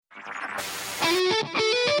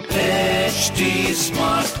HT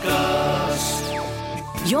Smartcast.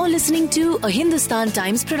 You're listening to a Hindustan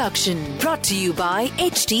Times production brought to you by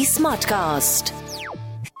HT Smartcast.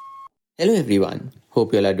 Hello everyone,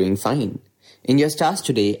 hope you all are doing fine. In your stars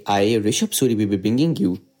today, I, Rishabh Suri, will be bringing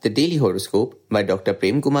you the Daily Horoscope by Dr.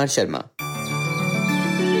 Prem Kumar Sharma.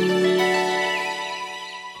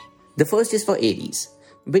 The first is for Aries.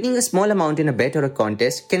 Winning a small amount in a bet or a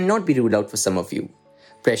contest cannot be ruled out for some of you.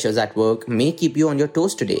 Pressures at work may keep you on your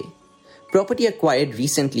toes today. Property acquired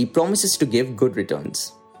recently promises to give good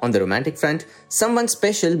returns. On the romantic front, someone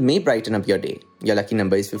special may brighten up your day. Your lucky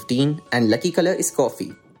number is 15 and lucky color is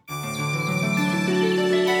coffee.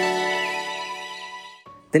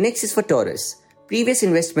 The next is for Taurus. Previous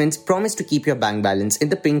investments promise to keep your bank balance in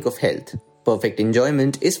the pink of health. Perfect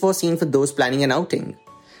enjoyment is foreseen for those planning an outing.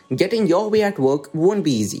 Getting your way at work won't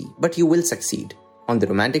be easy, but you will succeed. On the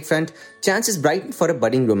romantic front, chances brighten for a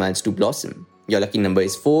budding romance to blossom. Your lucky number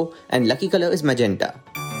is 4 and lucky color is magenta.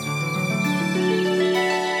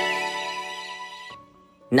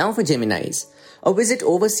 Now for Geminis. A visit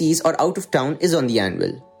overseas or out of town is on the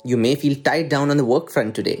anvil. You may feel tied down on the work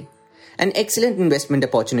front today. An excellent investment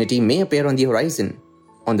opportunity may appear on the horizon.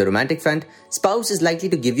 On the romantic front, spouse is likely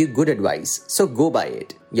to give you good advice, so go by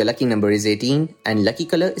it. Your lucky number is 18 and lucky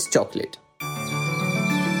color is chocolate.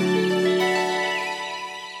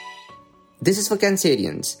 This is for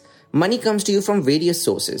Cancerians. Money comes to you from various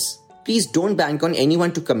sources. Please don't bank on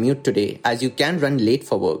anyone to commute today as you can run late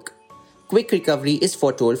for work. Quick recovery is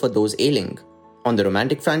foretold for those ailing. On the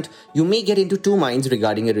romantic front, you may get into two minds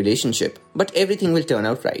regarding a relationship, but everything will turn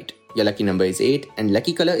out right. Your lucky number is 8 and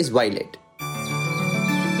lucky color is violet.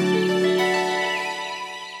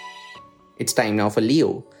 It's time now for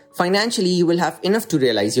Leo. Financially, you will have enough to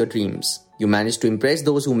realize your dreams. You manage to impress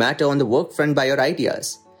those who matter on the work front by your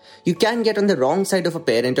ideas. You can get on the wrong side of a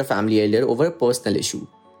parent or family elder over a personal issue.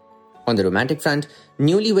 On the romantic front,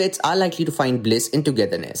 newlyweds are likely to find bliss in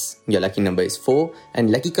togetherness. Your lucky number is 4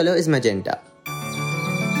 and lucky color is magenta.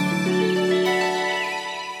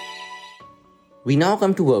 We now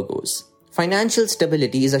come to Virgos. Financial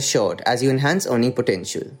stability is assured as you enhance earning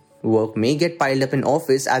potential. Work may get piled up in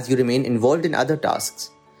office as you remain involved in other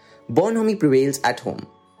tasks. Bonhomie prevails at home.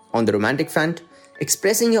 On the romantic front,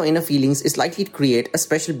 expressing your inner feelings is likely to create a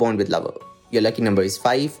special bond with lover. Your lucky number is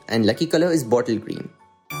 5 and lucky color is bottle green.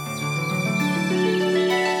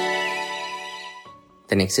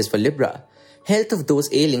 The next is for Libra. Health of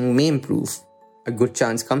those ailing may improve. A good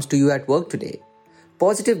chance comes to you at work today.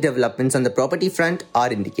 Positive developments on the property front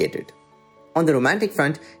are indicated. On the romantic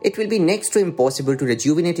front, it will be next to impossible to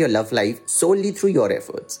rejuvenate your love life solely through your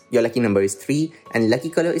efforts. Your lucky number is 3 and lucky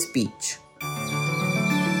color is peach.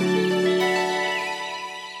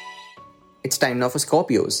 It's time now for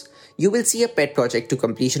Scorpios. You will see a pet project to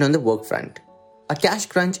completion on the work front. A cash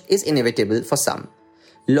crunch is inevitable for some.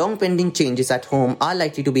 Long pending changes at home are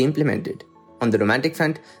likely to be implemented. On the romantic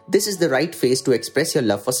front, this is the right phase to express your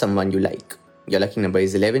love for someone you like. Your lucky number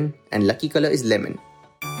is 11 and lucky color is lemon.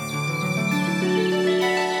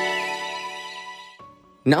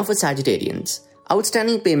 Now for Sagittarians.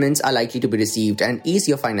 Outstanding payments are likely to be received and ease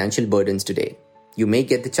your financial burdens today. You may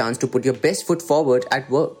get the chance to put your best foot forward at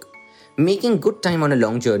work. Making good time on a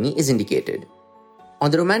long journey is indicated.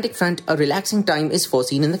 On the romantic front, a relaxing time is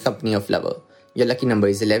foreseen in the company of lover. Your lucky number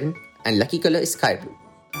is 11 and lucky color is sky blue.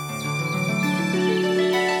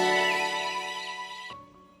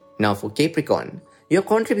 Now for Capricorn. Your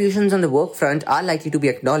contributions on the work front are likely to be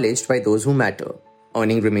acknowledged by those who matter.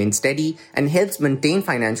 Earning remains steady and helps maintain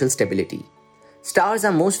financial stability. Stars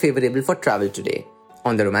are most favorable for travel today.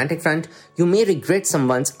 On the romantic front, you may regret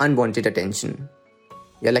someone's unwanted attention.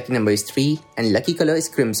 Your lucky number is 3 and lucky color is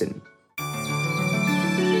crimson.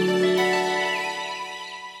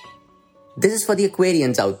 This is for the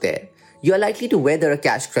Aquarians out there. You are likely to weather a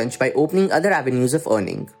cash crunch by opening other avenues of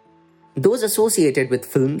earning. Those associated with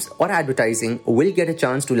films or advertising will get a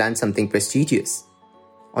chance to land something prestigious.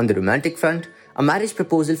 On the romantic front, a marriage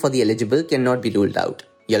proposal for the eligible cannot be ruled out.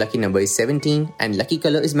 Your lucky number is 17 and lucky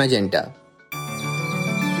color is magenta.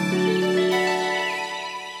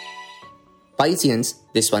 Pisceans,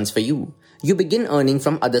 this one's for you. You begin earning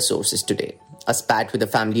from other sources today. A spat with a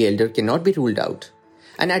family elder cannot be ruled out.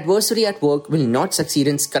 An adversary at work will not succeed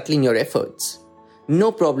in scuttling your efforts.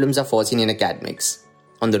 No problems are foreseen in academics.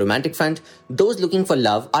 On the romantic front, those looking for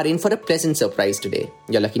love are in for a pleasant surprise today.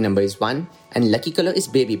 Your lucky number is 1 and lucky color is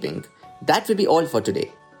baby pink. That will be all for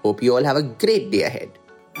today. Hope you all have a great day ahead.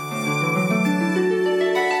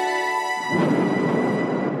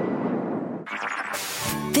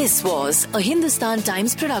 This was a Hindustan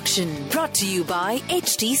Times production brought to you by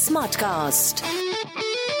HT Smartcast.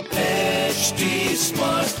 HT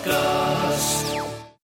Smartcast.